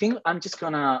I think I'm just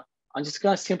gonna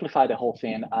simplify the whole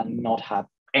thing and not have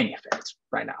any effects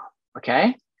right now,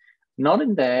 okay? Not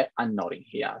in there and not in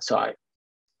here. So I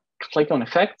click on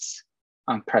effects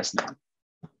and press none.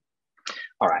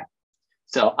 All right,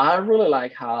 so I really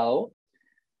like how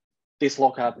this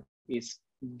lookup is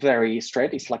very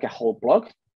straight. It's like a whole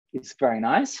block. It's very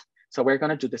nice. So we're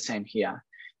gonna do the same here.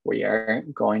 We are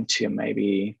going to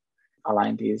maybe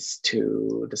align this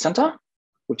to the center,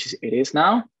 which it is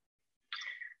now.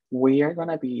 We are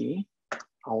gonna be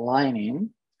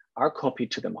aligning our copy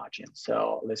to the margin.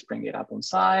 So let's bring it up on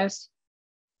size.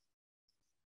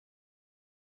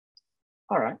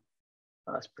 All right,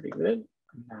 that's pretty good.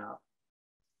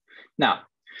 Now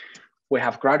we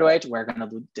have graduate. We're gonna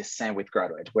do the same with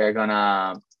graduate. We're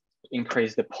gonna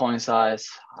increase the point size.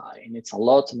 It needs a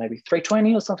lot, so maybe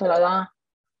 320 or something like that.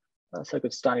 That's a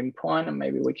good starting point, and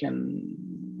maybe we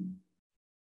can,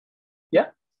 yeah.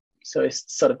 So it's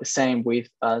sort of the same width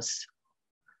as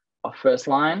our first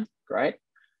line, great.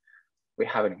 We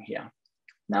have it in here.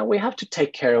 Now we have to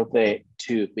take care of the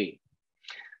 2B.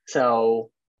 So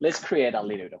let's create a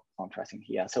little bit of contrast in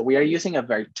here. So we are using a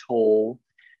very tall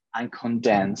and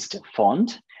condensed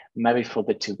font. Maybe for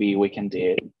the 2B, we can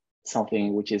do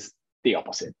something which is the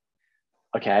opposite.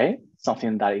 Okay,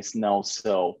 something that is not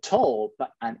so tall,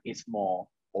 and it's more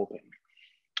open,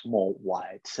 more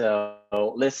wide. So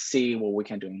let's see what we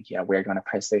can do in here. We're gonna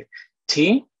press the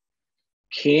T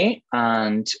key,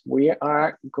 and we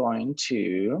are going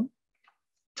to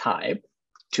type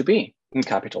 2B in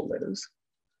capital letters.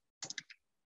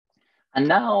 And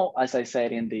now, as I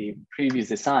said in the previous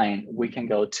design, we can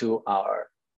go to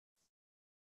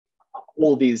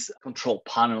all these control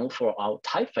panel for our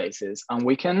typefaces, and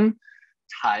we can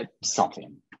type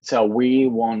something. So we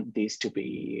want this to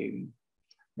be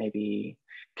maybe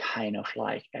kind of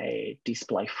like a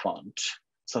display font,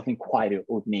 something quite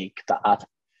unique that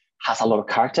has a lot of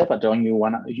character, but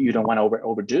you don't want to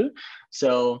overdo.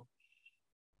 So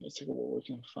let's see what we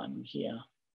can find here.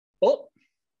 Oh,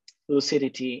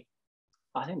 lucidity.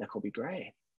 I think that could be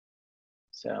great.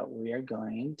 So we are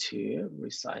going to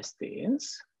resize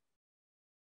this.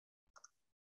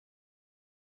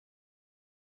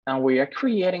 And we are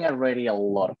creating already a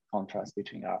lot of contrast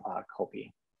between our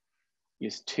copy.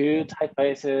 Use 2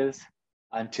 typefaces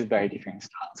and 2 very different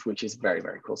styles, which is very,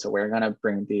 very cool. So we're gonna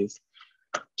bring this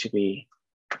to be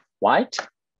white,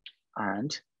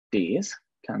 and these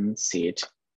can sit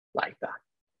like that.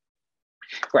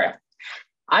 Great.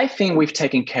 I think we've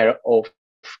taken care of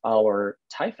our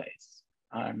typeface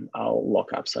and our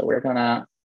lookup. So we're gonna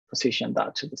position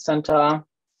that to the center.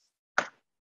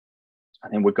 I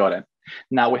think we got it.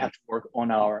 Now we have to work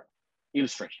on our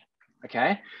illustration.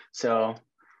 Okay, so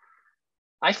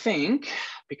I think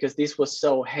because this was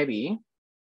so heavy,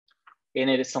 it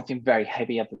needed something very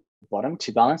heavy at the bottom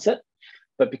to balance it.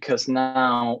 But because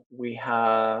now we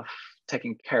have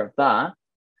taken care of that,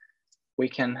 we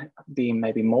can be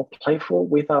maybe more playful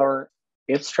with our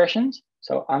illustrations.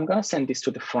 So I'm gonna send this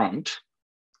to the front.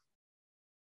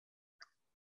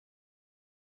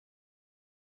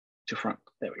 To front,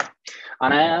 there we go.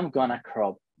 And I am gonna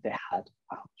crop the hat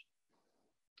out.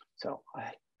 So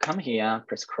I come here,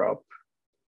 press crop.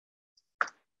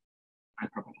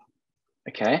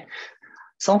 Okay,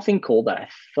 something cool that I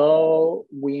thought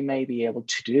we may be able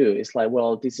to do is like,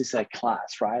 well, this is a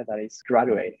class, right, that is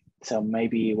graduating. So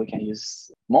maybe we can use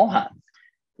more hats.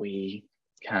 We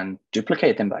can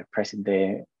duplicate them by pressing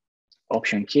the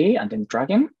Option key and then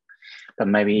dragging. But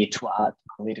maybe to add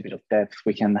a little bit of depth,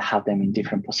 we can have them in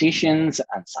different positions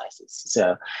and sizes.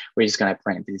 So we're just gonna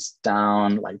bring this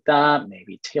down like that,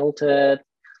 maybe tilted.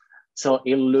 So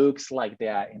it looks like they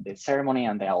are in the ceremony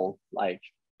and they're all like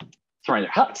throwing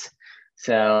their hats.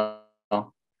 So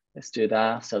let's do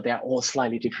that. So they're all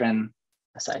slightly different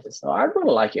sizes. So I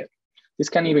really like it. This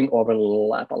can even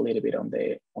overlap a little bit on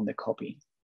the copy,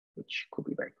 which could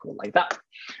be very cool like that.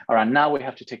 All right, now we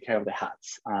have to take care of the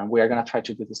hats. We are gonna try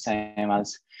to do the same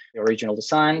as the original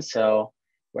design. So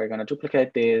we're gonna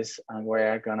duplicate this and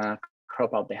we're gonna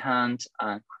crop out the hand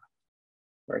and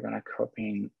we're gonna crop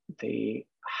in the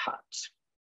hat.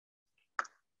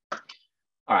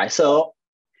 All right, so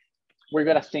we're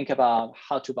gonna think about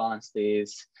how to balance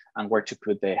this and where to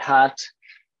put the hat.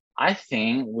 I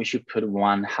think we should put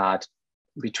one hat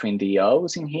between the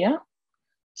O's in here.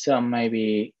 So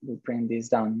maybe we bring this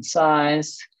down in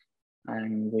size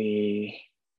and we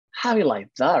have it like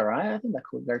that, right? I think that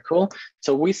could be very cool.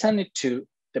 So we send it to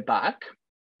the back.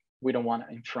 We don't want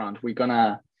it in front. We're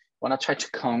gonna wanna try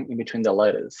to come in between the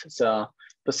letters. So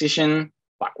position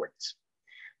backwards.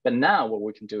 But now what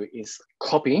we can do is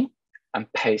copy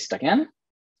and paste again.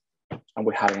 And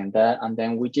we have it in there. And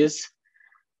then we just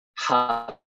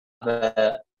have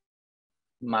the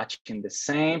match in the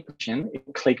same position.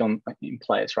 Click on in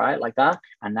place, right? Like that.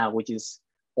 And now we just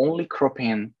only crop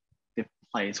in the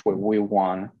place where we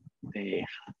want the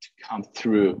hat to come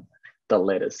through the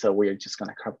letters. So we're just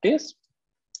gonna crop this.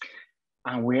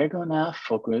 And we're gonna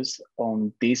focus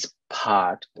on this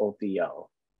part of the O.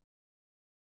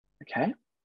 Okay,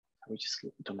 we just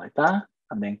do like that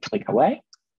and then click away.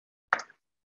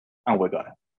 And we got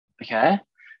it, okay?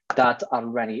 That's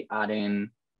already adding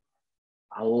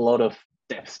a lot of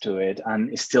depth to it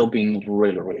and it's still being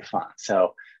really, really fun.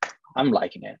 So I'm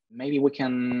liking it. Maybe we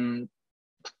can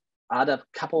add a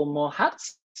couple more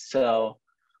hats. So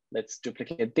let's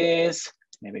duplicate this.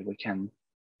 Maybe we can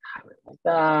have it like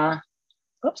that.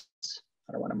 Oops,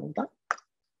 I don't want to move that.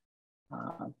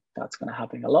 That's gonna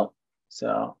happen a lot.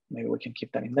 So maybe we can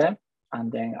keep that in there. And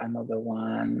then another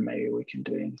one, maybe we can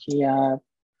do it in here,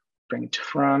 bring it to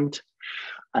front.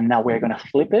 And now we're gonna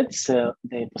flip it. So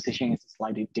the position is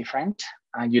slightly different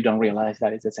and you don't realize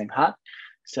that it's the same hat.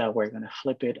 So we're gonna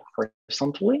flip it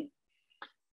horizontally.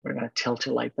 We're gonna tilt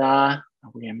it like that.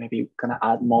 We're maybe gonna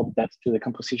add more depth to the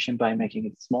composition by making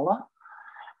it smaller.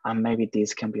 And maybe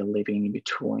this can be living in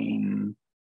between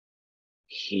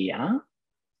here.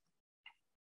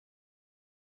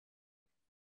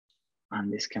 And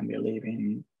this can be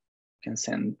living, can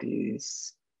send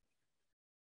this,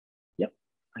 yep,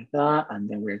 like that. And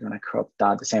then we're gonna crop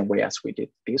that the same way as we did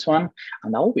this one.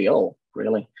 And that will be all,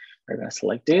 really. We're gonna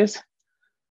select this,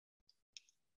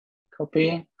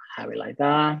 copy, have it like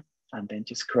that, and then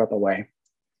just crop away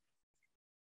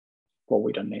what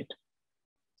we don't need.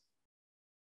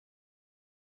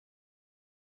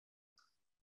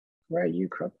 Where are you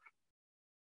crop?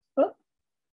 Oh,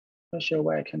 not sure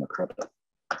where I can crop it.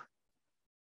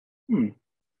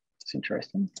 It's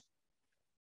interesting.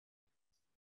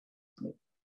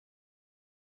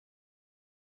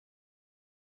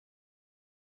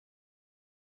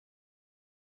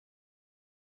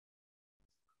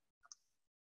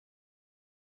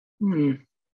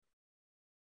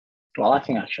 Well, I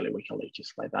think actually we can leave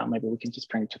just like that. Maybe we can just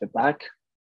bring it to the back.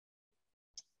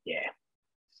 Yeah,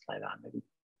 just like that. Maybe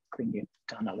bring it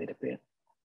down a little bit.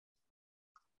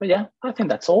 But yeah, I think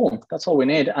that's all. That's all we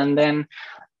need. And then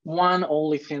one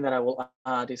only thing that I will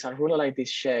add is I really like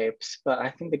these shapes, but I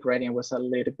think the gradient was a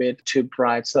little bit too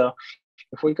bright. So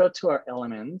if we go to our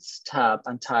elements tab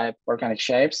and type organic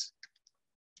shapes,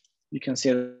 you can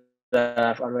see that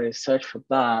I've already searched for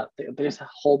that. There's a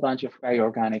whole bunch of very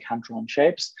organic hand-drawn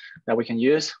shapes that we can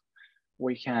use.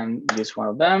 We can use one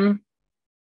of them,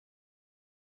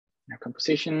 our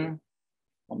composition,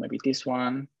 or maybe this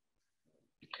one.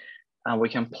 And we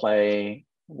can play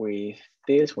with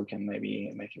this, we can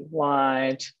maybe make it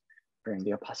white, bring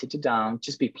the opacity down,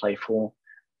 just be playful,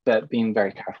 but being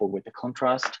very careful with the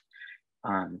contrast,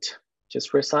 and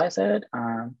just resize it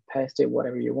and paste it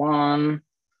whatever you want.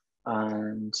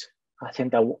 And I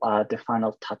think that the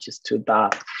final touches to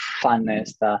that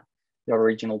funness that the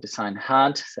original design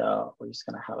had. So we're just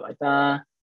gonna have it like that.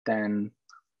 Then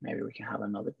maybe we can have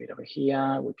another bit over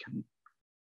here. We can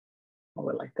move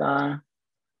it like that,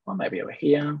 or maybe over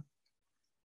here.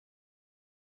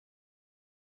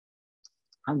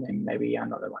 And then maybe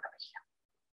another one over here.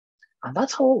 And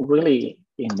that's all really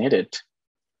it needed.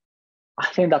 I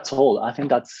think that's all.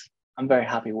 I'm very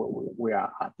happy where we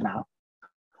are at now.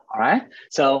 All right.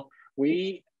 So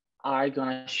we are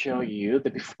gonna show you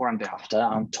the before and the after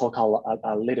and talk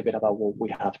a little bit about what we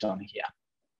have done here.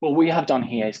 What we have done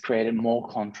here is created more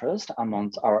contrast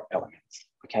amongst our elements,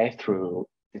 okay, through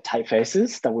the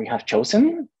typefaces that we have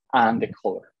chosen and the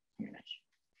color combination.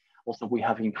 Also, we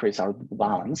have increased our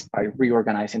balance by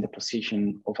reorganizing the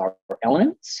position of our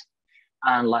elements.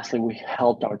 And lastly, we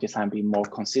helped our design be more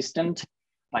consistent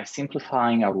by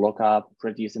simplifying our lookup,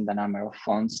 reducing the number of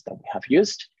fonts that we have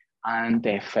used, and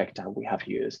the effect that we have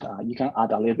used. You can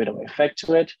add a little bit of effect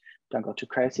to it. Don't go too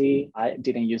crazy. I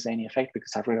didn't use any effect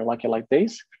because I really like it like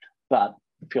this, but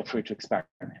feel free to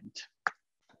experiment.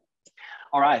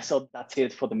 All right, so that's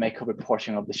it for the makeover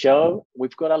portion of the show.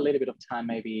 We've got a little bit of time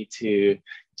maybe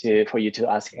for you to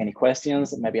ask any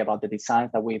questions, maybe about the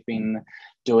designs that we've been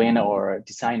doing or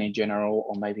design in general,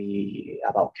 or maybe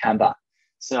about Canva.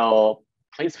 So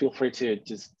please feel free to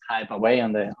just type away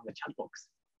on the chat box.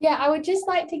 Yeah, I would just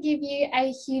like to give you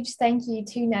a huge thank you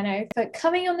to Nano for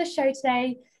coming on the show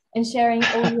today and sharing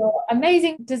all your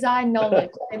amazing design knowledge.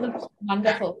 It looks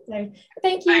wonderful. So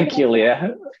thank you. Thank you,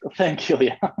 Leah. Thank you,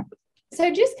 Leah. So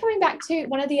just coming back to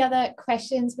one of the other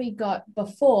questions we got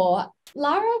before,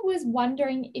 Lara was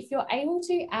wondering if you're able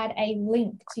to add a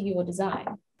link to your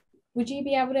design. Would you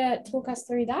be able to talk us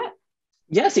through that?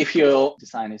 Yes, if your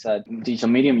design is a digital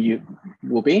medium, you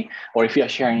will be, or if you are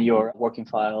sharing your working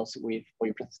files or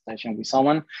your presentation with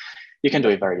someone, you can do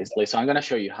it very easily. So I'm going to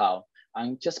show you how.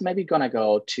 I'm just maybe going to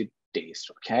go to this,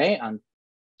 okay, and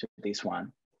to this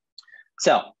one.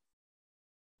 So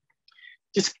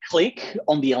just click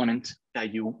on the element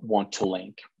that you want to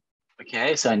link,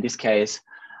 okay? So in this case,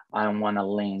 I want to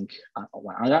link, I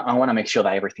want to make sure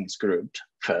that everything's grouped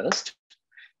first.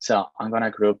 So I'm going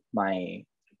to group my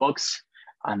books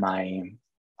and my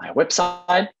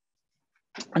website.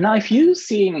 And now if you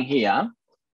see in here,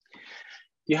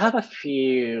 you have a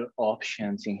few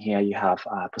options in here. You have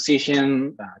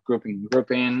position,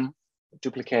 grouping,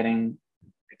 duplicating,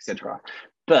 etc.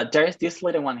 But there is this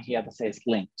little one here that says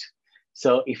linked.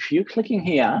 So if you click in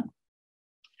here,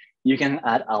 you can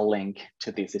add a link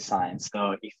to this design.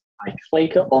 So if I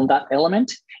click on that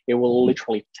element, it will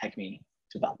literally take me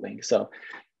to that link. So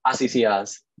as easy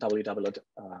as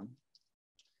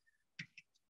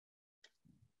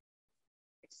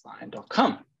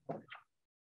www.design.com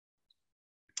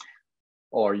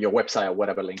or your website or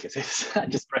whatever link it is.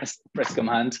 Just press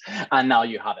command and now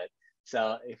you have it.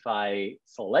 So if I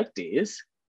select this,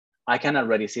 I can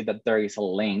already see that there is a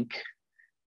link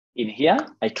in here.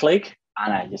 I click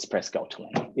and I just press go to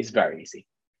link. It's very easy.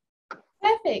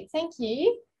 Perfect, thank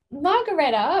you.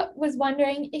 Margareta was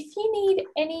wondering if you need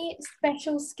any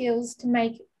special skills to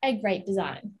make a great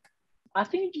design. I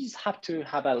think you just have to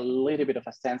have a little bit of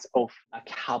a sense of a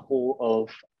couple of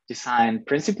design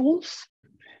principles.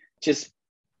 Just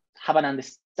have an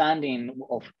understanding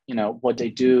of, what they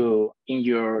do in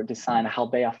your design, how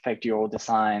they affect your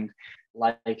design.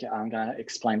 Like I'm gonna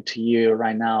explain to you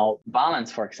right now,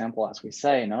 balance, for example, as we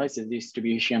say, it's the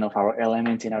distribution of our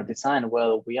elements in our design.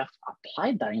 Well, we have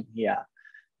applied that in here,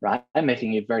 right?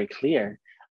 Making it very clear.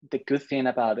 The good thing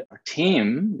about our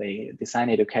team, the design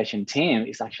education team,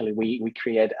 is actually we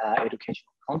create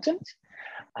educational content,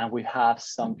 and we have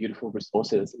some beautiful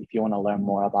resources if you want to learn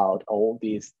more about all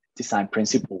these design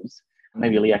principles.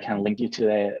 Maybe Leah can link you to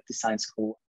the design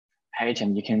school page,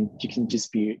 and you can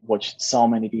just watch so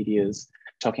many videos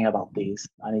talking about these,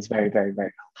 and it's very, very,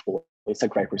 very helpful. It's a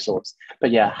great resource.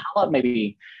 But yeah, how about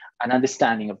maybe an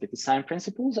understanding of the design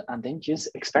principles, and then just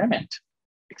experiment.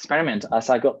 As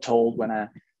I got told when I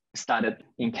started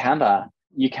in Canva,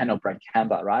 you cannot break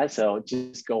Canva, right? So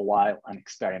just go wild and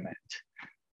experiment.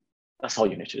 That's all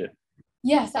you need to do.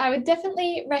 Yes, I would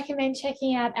definitely recommend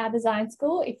checking out our design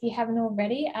school if you haven't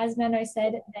already. As Nano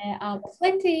said, there are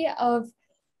plenty of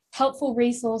helpful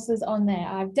resources on there.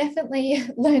 I've definitely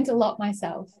learned a lot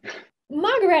myself.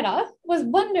 Margareta was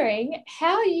wondering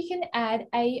how you can add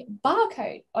a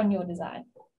barcode on your design.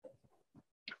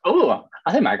 Oh,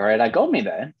 I think Margareta got me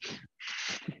there.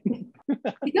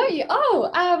 You got you.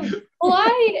 Oh, well,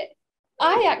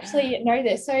 I actually know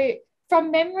this. So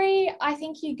from memory, I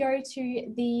think you go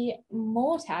to the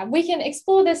More tab. We can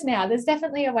explore this now. There's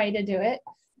definitely a way to do it.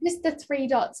 Just the 3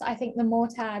 dots, I think the More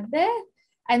tab there.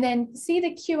 And then see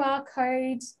the QR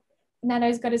code.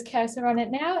 Nano's got his cursor on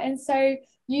it now. And so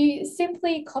you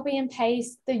simply copy and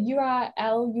paste the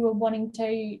URL you were wanting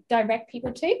to direct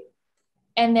people to.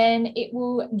 And then it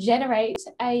will generate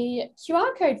a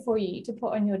QR code for you to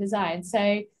put on your design.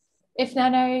 So if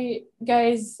Nano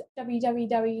goes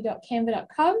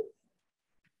www.canva.com,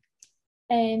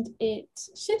 and it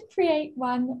should create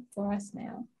one for us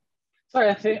now. Sorry,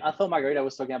 I thought Margarita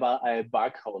was talking about a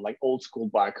barcode, like old school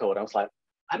barcode. I was like,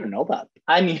 I don't know that.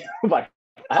 I knew, but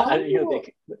I knew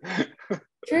they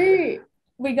True.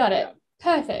 We got it.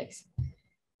 Yeah. Perfect.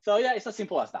 So yeah, it's as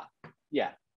simple as that.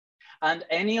 Yeah. And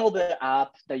any other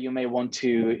app that you may want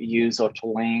to use or to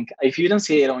link, if you don't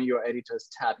see it on your editor's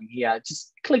tab here,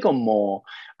 just click on more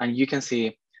and you can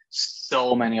see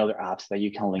so many other apps that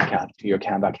you can link up to your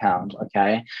Canva account,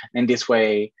 okay? And this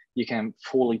way you can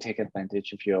fully take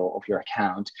advantage of your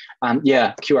account.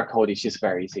 Yeah, QR code is just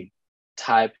very easy.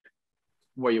 Type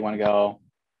where you want to go,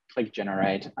 click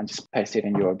generate, and just paste it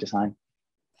in your design.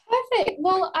 Perfect.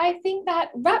 Well, I think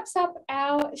that wraps up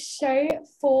our show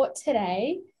for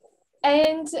today.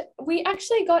 And we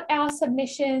actually got our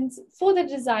submissions for the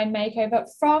design makeover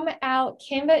from our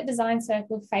Canva Design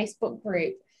Circle Facebook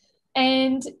group.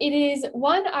 And it is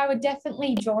one I would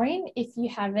definitely join if you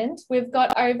haven't. We've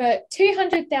got over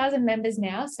 200,000 members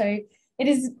now, so it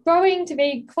is growing to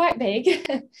be quite big.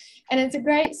 And it's a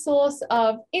great source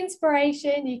of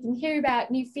inspiration. You can hear about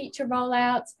new feature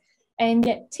rollouts and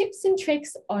get tips and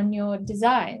tricks on your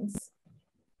designs.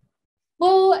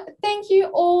 Well, thank you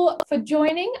all for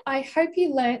joining. I hope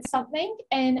you learned something,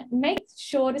 and make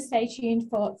sure to stay tuned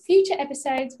for future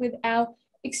episodes with our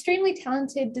extremely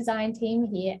talented design team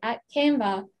here at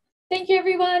Canva. Thank you,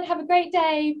 everyone. Have a great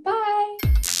day. Bye.